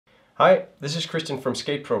Hi, this is Christian from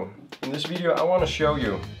Skate Pro. In this video I want to show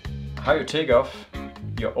you how you take off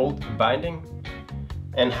your old binding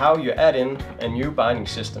and how you add in a new binding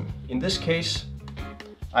system. In this case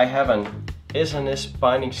I have an SNS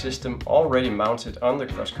binding system already mounted on the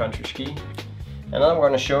cross-country ski, and I'm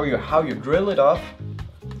going to show you how you drill it off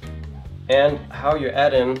and how you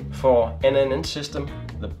add in for NNN system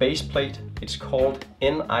the base plate. It's called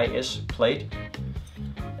NIS plate,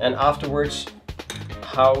 and afterwards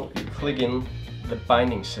how you click in the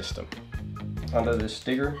binding system. Under this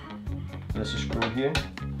sticker there's a screw here,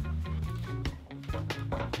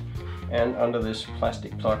 and under this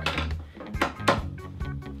plastic plug.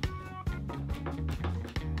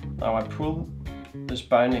 Now I pull this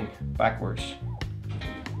binding backwards,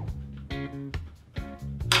 and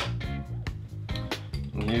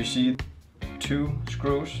here you see two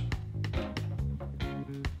screws.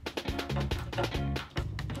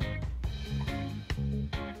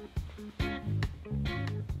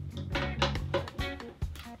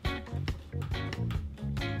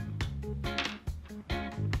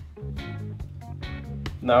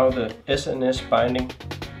 Now the SNS binding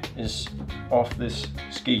is off this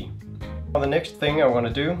ski. Now the next thing I want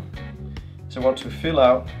to do is I want to fill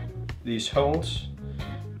out these holes,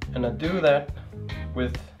 and I do that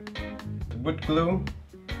with wood glue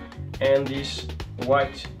and these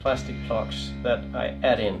white plastic plugs that I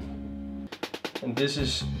add in. And this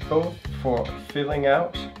is both for filling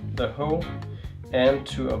out the hole and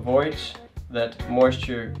to avoid that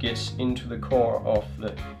moisture gets into the core of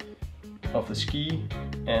the ski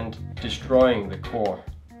and destroying the core.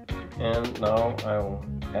 And now I will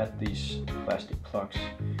add these plastic plugs.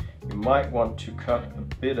 You might want to cut a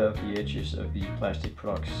bit of the edges of the plastic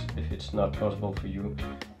plugs if it's not possible for you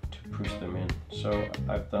to push them in. So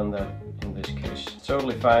I've done that in this case. It's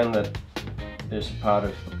totally fine that there's a part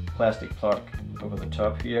of the plastic plug over the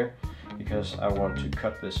top here, because I want to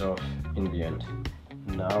cut this off in the end.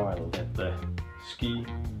 Now I'll let the ski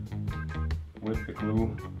with the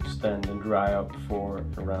glue stand and dry up for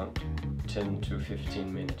around 10 to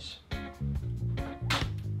 15 minutes.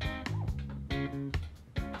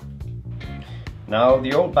 Now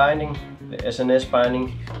the old binding, the SNS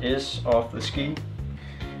binding, is off the ski,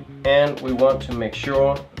 and we want to make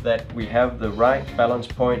sure that we have the right balance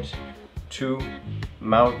point to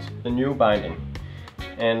mount the new binding.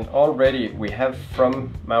 And already we have,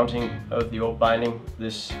 from mounting of the old binding,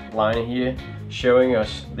 this line here showing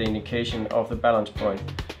us the indication of the balance point,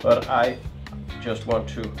 but I just want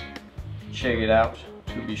to check it out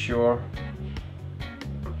to be sure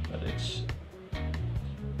that it's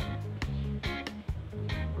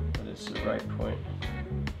the right point.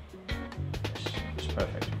 Yes, it's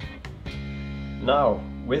perfect. Now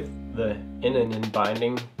with the NNN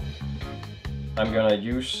binding I'm gonna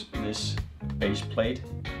use this base plate.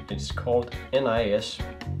 It's called NIS,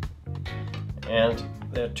 and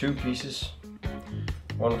there are two pieces,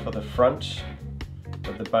 one for the front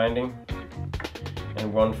of the binding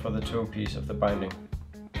and one for the toe piece of the binding.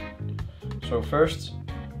 So first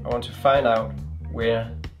I want to find out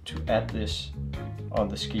where to add this on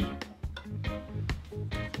the ski.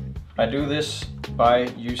 I do this by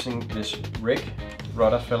using this rig,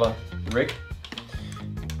 Rottefella rig.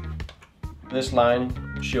 This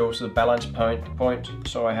line shows the balance point,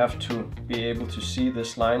 so I have to be able to see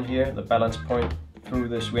this line here, the balance point, through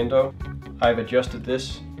this window. I've adjusted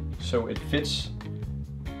this so it fits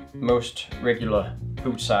most regular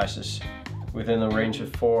boot sizes within a range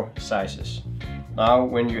of 4 sizes. Now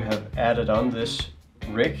when you have added on this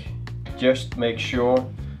rig, just make sure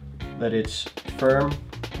that it's firm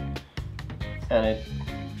and it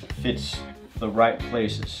fits the right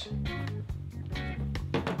places.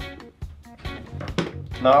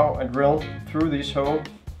 Now I drill through this hole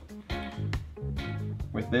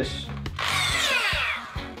with this.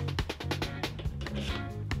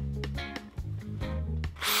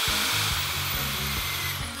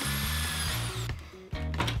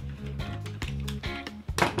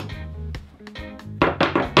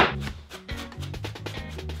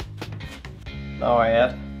 Now I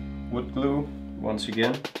add wood glue once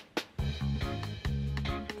again,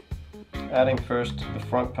 adding first the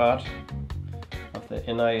front part of the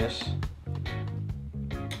NIS.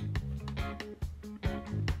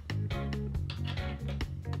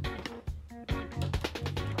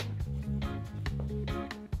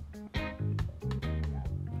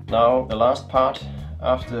 Now the last part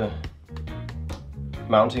after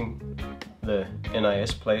mounting the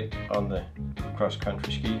NIS plate on the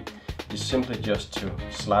cross-country ski is simply just to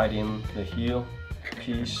slide in the heel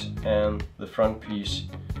piece and the front piece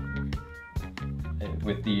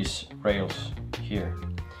with these rails here.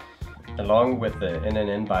 Along with the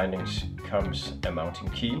NNN bindings comes a mounting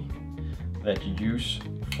key that you use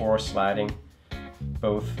for sliding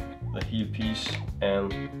both the heel piece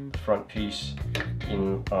and the front piece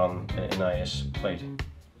in on the NIS plate.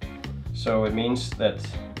 So it means that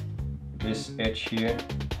this edge here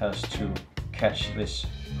has to catch this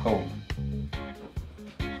hole.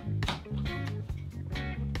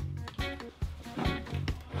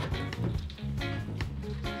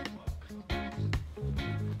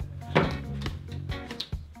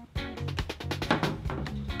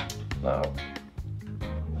 Now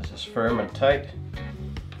this is firm and tight,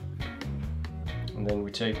 and then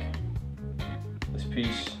we take this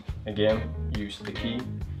piece again, use the key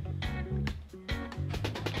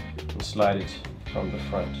and slide it from the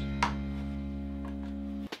front.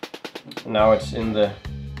 Now it's in the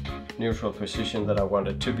neutral position that I want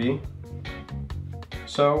it to be.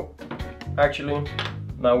 So actually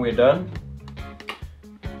now we're done.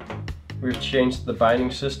 We've changed the binding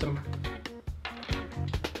system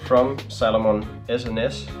from Salomon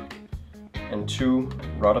SNS and to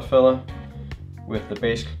Rottefella with the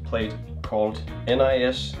base plate called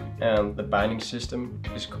NIS and the binding system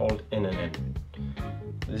is called NNN.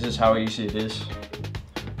 This is how easy it is.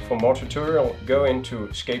 For more tutorial, go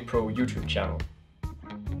into Skate Pro YouTube channel.